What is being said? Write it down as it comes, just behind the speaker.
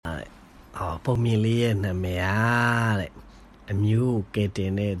ပုံမြင်လေးရဲ့နာမည်အားတဲ့အမျိုးကဲတ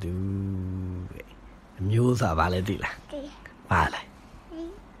င်တဲ့သူတဲ့အမျိုးဆိုတာဘာလဲသိလားဘာလဲ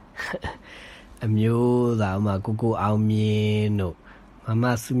အမျိုးသာမှကိုအောင်မြင်တို့မ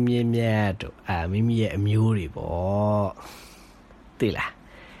စုမြင့်မြတ်တို့မိမိရဲ့အမျိုးတွေပေါ့သိလား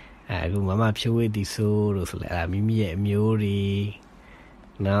အခုမဖြိုးဝေးတီဆိုးတို့ဆိုလဲမိမိရဲ့အမျိုးတွေ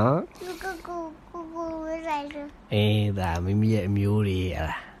နော်ကိုဝေးလိုက်လို့ဒါမိမိရဲ့အမျိုးတွေ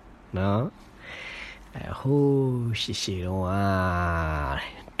နော်ဟိုးရှိတော့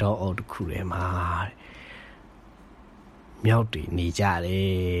တော့အုပ်တစ်ခုထဲမှာမြောက်တွေနေကြတ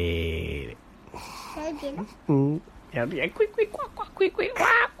ယ်တဲ့မြောက်တွေကွိကွာကွိ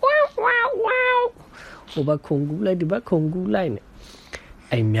ဝါဟိုဘခုံကူလိုက်ဒီဘခုံကူလိုက်နဲ့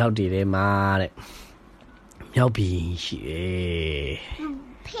အဲ့မြောက်တွေထဲမှာတဲ့မြောက်ပြီးရှိတယ်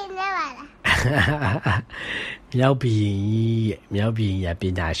ဖင်းနေပါလားမြောက်ပြီးရပ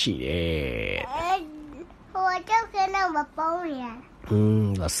ညာရှိတယ်ဟိုကြောက်ကတော့မပေါင်းရ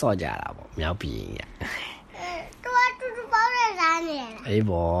တော့စော့ကြတာပေါ့မြောက်ပြီးရတူတူပေါင်းရစားနေရအေး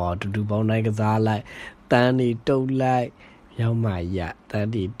ပေါ့တူတူပေါင်းနိုင်ကစားလိုက်တန်းနေတုတ်လိုက်ရောက်မှရတန်း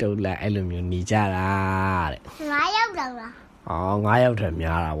နေတုတ်လိုက်အဲ့လိုမျိုးနေကြတာတဲ့9ယောက်တော့လား9ယောက်ထက်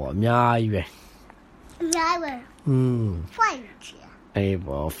များတာပေါ့အများကြီးပဲအများကြီးပဲfight အေး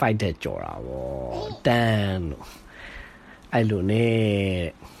ပေါ့ fight တဲ့ကြော်တာပေါ့တန်းလို့အဲ့လိုနဲ့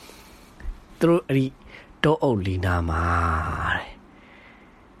သူတို့အဲ့ဒီတောအုပ်လီနာမှာတဲ့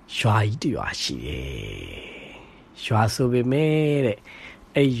ရွာကြီးတရွာရှိတယ်ရွာဆိုပေမဲ့တဲ့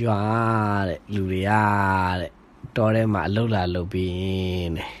အဲ့ရွာတဲ့လူတွေကတဲ့တောထဲမှာအလုတ်လာလုပ်ပြီး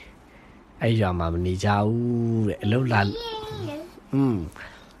တဲ့အဲ့ရွာမှာမနေကြဘူးတဲ့အလုတ်လာ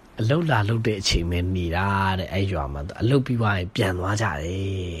အလုတ်လာလုပ်တဲ့အချိန်ပဲနေတာတဲ့အဲ့ရွာမှာအလုတ်ပြီးသွားရင်ပြန်သွားကြတ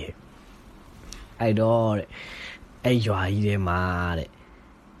ယ်အဲ့တော့တဲ့အဲ့ရွာကြီးထဲမှာတဲ့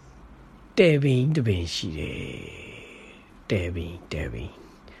တဲပင်တပင်ရှိတယ်တဲပင်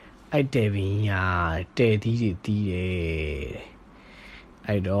အဲ့တဲပင်ရတဲသီးတွေတီးတယ်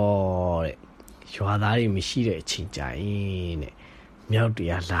အဲ့တော့တဲ့ရွာသားတွေမရှိတဲ့အချိန်ကြရင်တဲ့မြောက်တွေ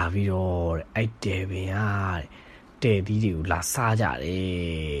ကလာပြီးတော့တဲ့အဲ့တဲပင်ရတဲ့တဲသီးတွေကိုလာစားကြတ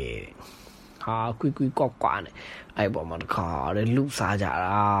ယ်ဟာကွီကွာနဲ့အဲ့ပေါ်မှာတခါတဲ့လူစားကြ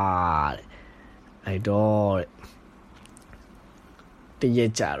တာတဲ့အဲ့တော့တရ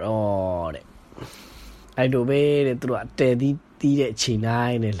က်ကြတော့တဲ့အဲ့လိုပဲတဲ့သူတို့အတဲသီးတီးတဲ့အချိန်တို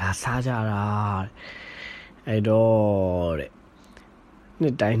င်းနဲ့လာစားကြတာအဲ့တော့တဲ့နှ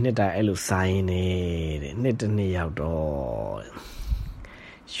စ်တိုင်းအဲ့လိုစားရင်းနေတဲ့နှစ်တစ်နှစ်ရောက်တော့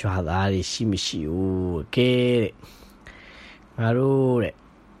ရွာသားတွေရှိမရှိဘူးကဲတဲ့ငါတို့တဲ့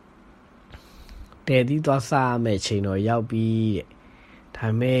တဲသီးသွားစားမယ်ချိန်တော့ရောက်ပြီတဲ့ဒါ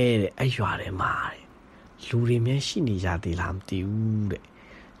မဲ့တဲ့အဲ့ရွာထဲမှာတဲ့လူတွေမျက်ရှိနေကြသေးလားမသိဘူးတဲ့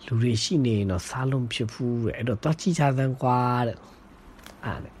လူတွေရှိနေရင်တော့စားလုံးဖြစ်ဘူးတဲ့အဲ့တော့သွားကြည့်ကြသမ်းကွာတဲ့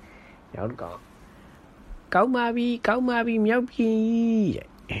တဲ့ရောက်တော့ကောင်းပါပြီမြောက်ပြီတဲ့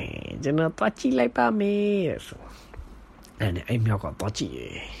ကျွန်တော်သွားကြည့်လိုက်ပါမယ်တဲ့ဆိုအဲ့မြောက်ကသွားကြည့်ရ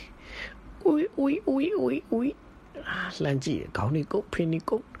ယ်ဦးလှမ်းကြည့်ခေါင်းနေကုတ်ဖင်းနေ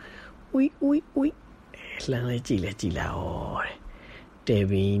ကုတ်ဦးလှမ်းလိုက်ကြည့်လိုက်ဟောတဲ့တဲ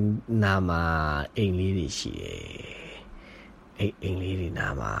ပင်နာမှာအိမ်လေးတွေရှိတယ်အဲ့အိမ်လေးတွေနာ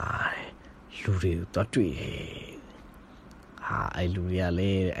မှာလူတွေသွားတွေ့တယ်အဲ့လူတွေကလ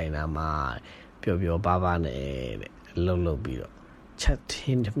ည်းအဲ့နာမှာပျော်ပါနဲ့တဲ့လှုပ်ပြီးတော့ချက်ထ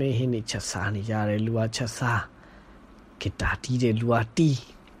င်းသမင်းဟင်းနေချက်စားနေကြတယ်လူကချက်စားဂီတာတီးတယ်လူကတီး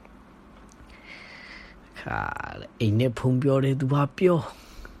အိမ်နဲ့ဖုံပြောတယ်သူကပြော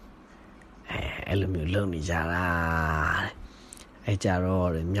အဲ့လိုမျိုးလုပ်နေကြတာအဲ့ကြတော့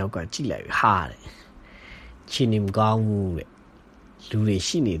မြောက်ကကြည့်လိုက်ဟာတဲ့ချင်းနေမကောင်းဘူးတဲ့လူတွေ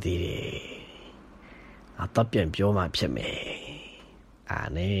ရှိနေသေးတယ်ငါတော့ပြန်ပြောမှဖြစ်မယ်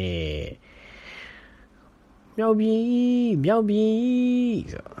နဲ့မြောက်ပြီ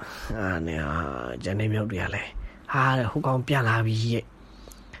ဆိုနဲ့ဂျန်နေမြောက်တွေကလည်းတဲ့ဟိုကောင်ပြန်လာပြီရဲ့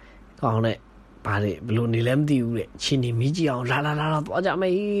ကောင်းတဲ့ဘလို့နေလဲမသိဘူးတဲ့ချင်းနေမိကြည့်အောင်လာသွားကြမ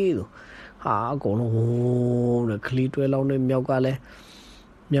ယ်ဆိုအကုန်လုံးတဲ့ခလီတွဲလောင်းတဲ့မြောက်ကလည်း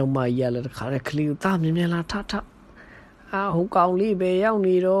မြောက်မကြီးကလည်းတခါတဲ့ခလီကိုသားမြင်လာထဟိုကောင်လေးပဲရောက်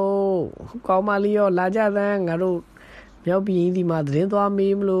နေတော့ဟိုကောင်မလေးရောလာကြသမ်းငါတို့မြောက်ပြည်ဒီမှာသတင်းသွား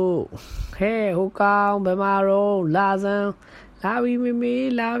မေးမလို့ဟဲ့ဟိုကောင်ဘယ်မှာတော့လာစမ်းလာပြီမေ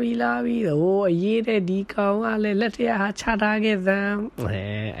လာပြီဟိုအရေးတဲ့ဒီကောင်ကလည်းလက်ထရဟာချထားခဲ့စမ်း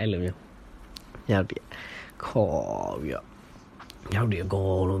အဲ့လိုမျိုးမြောက်ပြည်ခေါ်ပြီးတော့မြောက်ပြည်အကု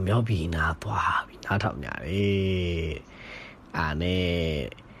န်လုံးမြောက်ပြည်နာသွားပြီနားထောင်ကြတယ်နဲ့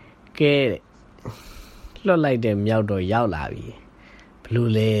ကဲလွတ်လိုက်တဲ့မြောက်တော့ရောက်လာပြီဘ လူ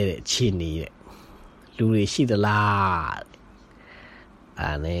လဲတဲ့ချစ်နေတဲ့လူတွေရှိသလား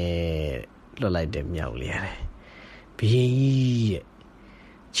အဲ့နဲ့လွတ်လိုက်တဲ့မြောက်လေးရတယ်ဘီရင်ကြီးတဲ့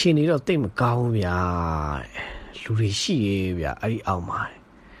ချစ်နေတော့တိတ်မကောင်းဗျာလူတွေရှိရဲ့ဗျာအဲ့ဒီအောက်မှာ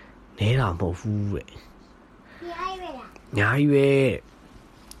နဲတာမဟုတ်ဘူးတဲ့ညာကြီးပဲ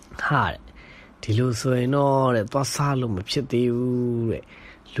ဟာတဲ့ဒီလိုဆိုရင်တော့တဲ့သွားစားလို့မဖြစ်သေးဘူးတဲ့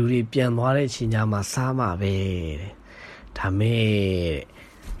လူတွေပြန်သွားတဲ့ချိန်မှာစားမှာပဲတဲ့ဒါမဲ့တဲ့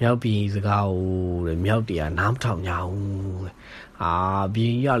မြောက်ပြည်စကားကိုတဲ့မြောက်တရားနားမထောင်ကြဘူးတဲ့ဘီရ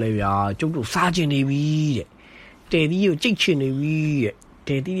င်ရလဲဗျာကျုပ်တို့စားချင်နေပြီတဲ့တဲသီးကိုကြိတ်ချင်နေပြီတဲ့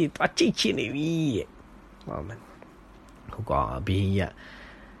တဲသီးတွေသွားကြိတ်ချင်နေပြီတဲ့ဟုတ်မယ်ဟုတ်ကဘီရင်ရ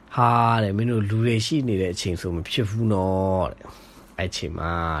ဟာတဲ့မင်းတို့လူတွေရှိနေတဲ့အချိန်ဆိုမဖြစ်ဘူးနော်တဲ့အဲ့ချိန်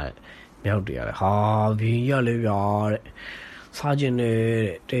မှာမြောက်တရားလဲဟာဘီရင်ရလဲဗျာတဲ့စားချင်တဲ့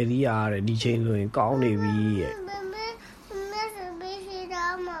တဲသီးရတဲ့ဒီချိန်ဆိုရင်ကောင်းနေပြီတဲ့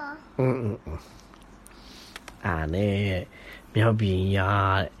နဲ့မြောက်ပြင်ရ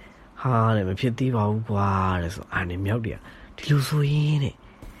တဲ့ဟာတဲ့မဖြစ်သေးပါဘူးကွာတဲ့ဆိုနဲ့မြောက်တရားဒီလိုဆိုရင်တဲ့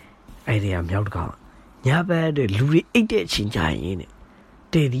အဲ့ဒီကမြောက်တကောင်ညဘက်တဲ့လူတွေအိတ်တဲ့အချိန်ကြရင်တဲ့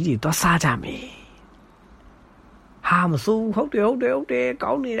တဲသီးတွေသွားစားကြမယ်ဟာမစိုးဟုတ်တယ်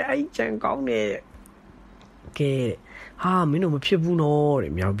ကောင်းနေတယ်အဲ့ကြံကောင်းနေကဲဟာမင်းတို့မဖြစ်ဘူးနော်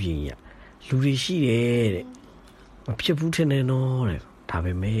တဲ့မြောက်ပြင်ရလူတွေရှိတယ်တဲ့မဖြစ်ဘူးထင်တယ်နော်တဲ့ဒါ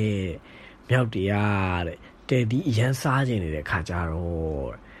ပဲမဲ့မြောက်တရားတဲ့တဲဒီအရန်စားခြင်းနေတဲ့ခါကြ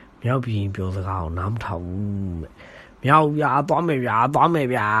တော့မြောက်ပြင်ပြောစကားကိုနားမထောင်ဘူးတဲ့မြောက်ရသွားမယ်ဗျာ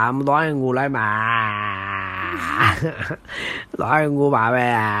မသွားရင်ကိုလိုက်မှာသွားရင်ကိုပါပဲ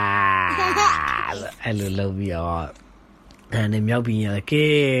အဲ့လိုလုပ်ပြီးတော့အဲ့မြောက်ပြင်ရကဲ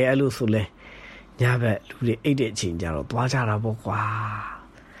အဲ့လိုဆိုလဲညဘက်လူတွေအိတ်တဲ့အချိန်ကြတော့သွားကြတာပေါ့ကွာ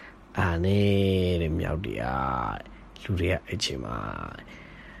တဲ့မြောက်တရားလူတွေကအဲ့ချိန်မှာ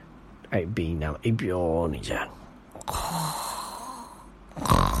အဲ့ဘင်းတော့အိပ်ပျော်နေကြ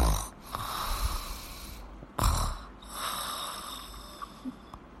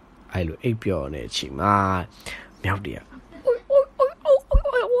အဲ့လိုအိပ်ပျော်နေချိန်မှာမြောက်တရား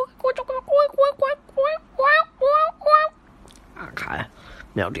အခါ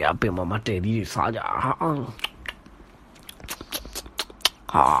မြောက်တရားပြင်မတဲဒီစားကြ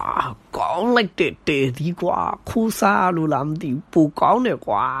ကောင်းလိုက်တဲ့တဲဒီကွာခူးစားလို့လားမသိဘူးပူကောင်းတယ်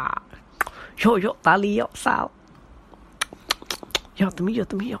ကွာရောဒါလီရောစားရောသမီး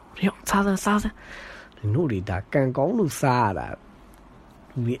ရောစားစမ်းနို့တွေဒါကန်ကောင်းလို့စားရတာ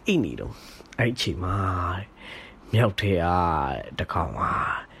လူတွေအိတ်နေတော့အဲ့ချိန်မှာမြောက်ထဲတကောင်ဟာ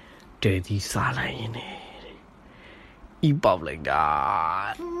တဲဒီစားလိုက်ရင်ဤပေါက်လိုက်တာ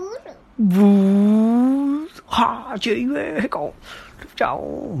ဘူးဟာကြည့်ရွယ်ကောင်ကြောင်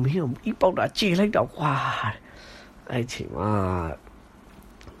မင်းဤပေါက်တာကြေလိုက်တော့ကွာအဲ့ချိန်မှာ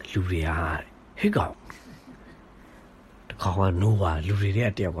လူတွေကဟဲ့ကောင်တကောင်ကနိုးပါလူတွေ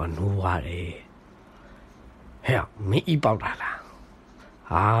တဲ့တယောက်ကနိုးပါတယ်ဟဲ့မင်းဤပေါက်တာလား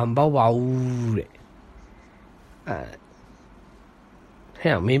မပေါက်ပါဘူးတဲ့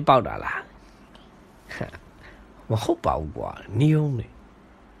ဟဲ့မင်းပေါက်တာလားမဟုတ်ပါဘူးကွာနီးအောင်လေ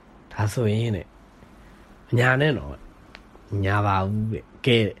ဒါဆိုရင်တဲ့ညာနဲ့တော့ညာပါဘူးတဲ့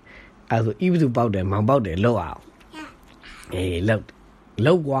ကဲအဲ့ဆိုဤဘသူပေါက်တယ်မောင်ပေါက်တယ်လောက်အောင်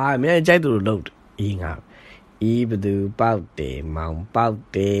လောက်ကွာမင်းကြိုက်သူလို့လောက်ငါဤဘသူပေါက်တယ်မောင်ပေါက်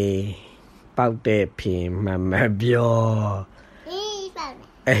တယ်ပေါက်တဲ့ဖင်မပြောပေါက်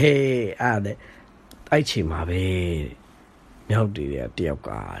တယ်အဲ့ချိန်မှာပဲမြောက်တွေတယောက်က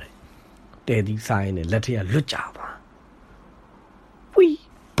တဲသီးဆိုင်နဲ့လက်ထက်ကလွတ်ကြပါဝီ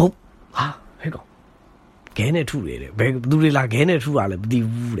ဘုတ်ဟာဟဲ့ကောင်ခဲနဲ့ထုတယ်ဘယ်သူတွေလာခဲနဲ့ထုတာလဲမသိ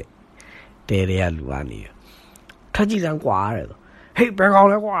ဘူးတဲ့တဲတွေကလူကနေထကြည့်စမ်းကွာတဲ့ဟေးဘယ်ကောင်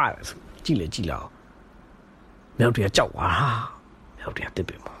လဲကွာကြည့်လောက်မြောက်တွေကကြောက်သွားမြောက်တွေကတစ်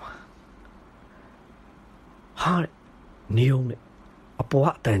ပင်မှာဟာနေုံနဲ့အပေါ်က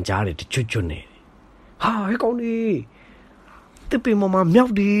အတန်ကြားတယ်ချွတ်နေဟာဟဲ့ကောင်နေတစ်ပင်မှာမြော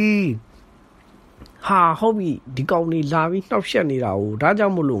က်ဒီဟုတ်ပြီဒီကောင်နေလာပြီးနှောက်ရှက်နေတာကိုဒါကြော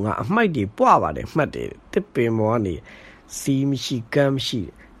င့်မို့လို့ငါအမိုက်တွေပွားပါတယ်မှတ်တယ်တစ်ပင်ပေါ်ကနေစီးမရှိကမ်းမရှိ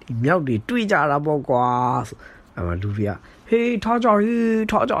ဒီမြောက်တွေတွေးကြတာပေါ့ကွာဆိုလူတွေကဟေးထားကြ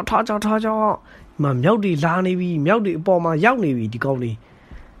မမြောက်တွေလာနေပြီမြောက်တွေအပေါ်မှာရောက်နေပြီဒီကောင်လေး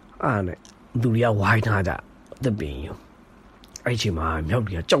နဲ့လူတွေကဝိုင်းထားကြတစ်ပင်ရောအဲ့ချိန်မှာမြောက်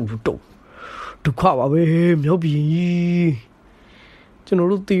တွေကကြောက်လို့တုံဒုက္ခပါပဲမြောက်ပြင်ကြီးကျွန်တော်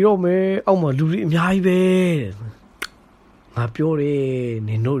တို့တည်တော့မယ်အောက်မှာလူတွေအများကြီးပဲငါပြောတယ်န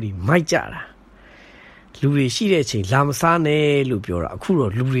င်တို့တွေမိုက်ကြတာလူတွေရှိတဲ့အချိန်လာမစားနဲ့လို့ပြောတာအခု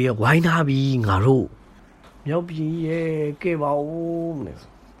တော့လူတွေဝိုင်းထားပြီငါတို့ မြောက်ပြည်ရဲ့ကဲပါဦးနဲ့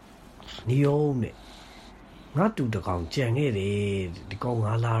နေအောင်နဲ့ငါတူတကောင်ကြံခဲ့တယ်ဒီကောင်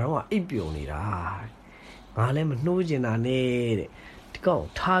ငါလာတော့အိပ်ပျော်နေတာငါလည်းမနှိုးကျင်တာနဲ့တဲ့ဒီကောင်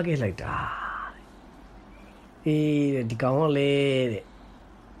ထားခဲ့လိုက်တာအေးတဲ့ဒီကောင်ကလည်းတဲ့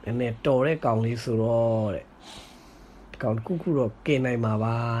နည်းနည်းတော်တဲ့ကောင်လေးဆိုတော့တဲ့ဒီကောင်ခုတော့ကင်နိုင်မှာ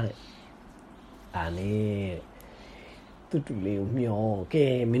ပါတဲ့တူလေးကိုမျောကဲ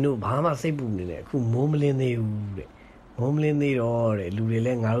မင်းတို့ဘာမှစိတ်ပူနေတယ်အခုမိုးမလင်းသေးဘူးတဲ့မိုးမလင်းသေးတော့တဲ့လူတွေလ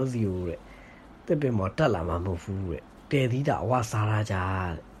ည်းငါတို့စီကိုတဲ့တစ်ပင်မော်တက်လာမှာမဟုတ်ဘူးတဲ့တဲသီးတာအဝစားရကြ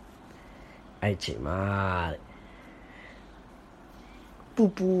တဲ့အဲ့ချိန်မှာတဲ့ပူ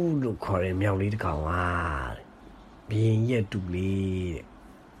ပူလို့ခေါ်တဲ့မြောက်လေးတစ်ကောင်ဟာတဲ့ဘင်းရဲ့တူလေးတဲ့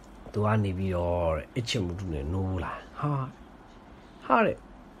သူကနေပြီးတော့တဲ့အချစ်မှုတူနဲ့နိုးလာဟာတဲ့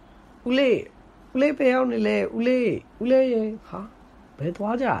ဦးလေးပဲအောင်နေလေဦးလေးရေဟာဘယ်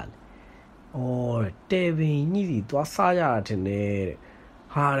သွားကြလဲအော်တဲပင်ကြီးစီသွားစားကြတာထင်တယ်တဲ့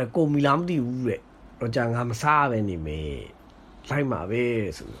ဟာတဲ့ကိုမီလားမသိဘူးတဲ့တော့ကြာငါမစားပဲနေမယ်လိုက်မှာပဲ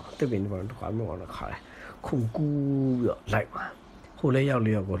ဆိုတော့တစ်ပင်ဒီပေါ်တော့ခါမျိုးတော့ခါတယ်ခုန်ကူးပြီးတော့လိုက်မှာဟိုလဲရောက်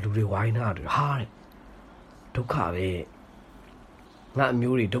လေရောက်လူတွေဝိုင်းထားတယ်ဟာတဲ့ဒုက္ခပဲငါအ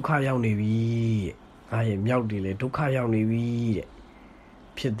မျိုးတွေဒုက္ခရောက်နေပြီတဲ့ငါရဲ့မြောက်တွေလည်းဒုက္ခရောက်နေပြီတဲ့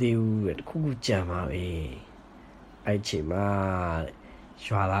ဖြစ်သေးဘူးတဲ့တခုခုကြံပါပဲအဲ့ချိန်မှာ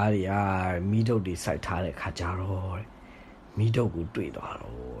ရွာသားတွေကမီးတုပ်တွေစိုက်ထားတဲ့ခါကြတော့တဲ့မီးတုပ်ကိုတွေ့သွား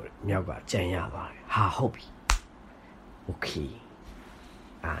တော့တဲ့မြောက်ကကြံရပါတယ်ဟာဟုတ်ပြီโอเค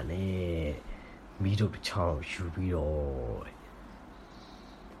မီးတုပ်တစ်ချောင်းယူပြီးတော့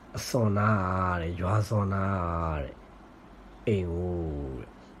အစောနာတဲ့ရွာစောနာတဲ့အိမ်ကို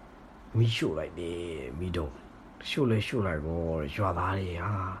မီးရှို့လိုက်တယ်မီးတုပ်ရှို့လိုက်တော့ရွာသားတွေ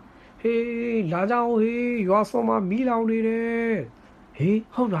ဟာဟေးလာကြအောင်ဟေးရွာစောမှာမီးလောင်နေတယ်ဟေး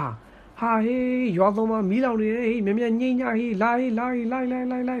ဟုတ်လားဟာဟေးရွာစောမှာမီးလောင်နေတယ်ဟေးမြင်ညိမ့်ညဟေးလာကြ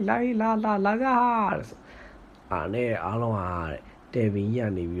နဲ့အားလုံးဟာတဲပင်ကြီးက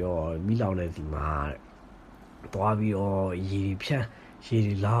နေပြီးတော့မီးလောင်နေစီမှာသွားပြီးတော့ရေတွေ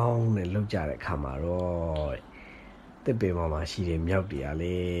လောင်းနဲ့လောက်ကြတဲ့အခါမှာတော့တစ်ပင်ပေါ်မှာရှိတဲ့မြောက်တွေကလ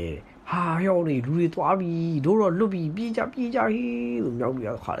ည်းဟာရောက်နေလူတွေသွားပြီတို့တော့လွတ်ပြီပြေးကြဟေးလို့မြောက်တွေ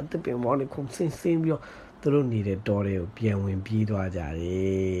ကခါတစ်ပင်ပေါ်နေခုန်ဆင်းပြီးတော့သူတို့နေတဲ့တောတွေကိုပြန်ဝင်ပြေးသွားကြတ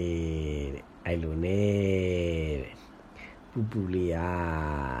ယ်တဲ့အဲ့လိုနဲ့တဲ့ပူလေးရ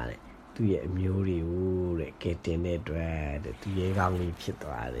တဲ့သူ့ရဲ့အမျိုးတွေကိုတဲ့ကဲတင်တဲ့အတွက်တဲ့သူရဲ့ကောင်းလေးဖြစ်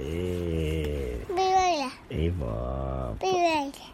သွားတယ်ပြီးပါလားအေးပါပြီးပါ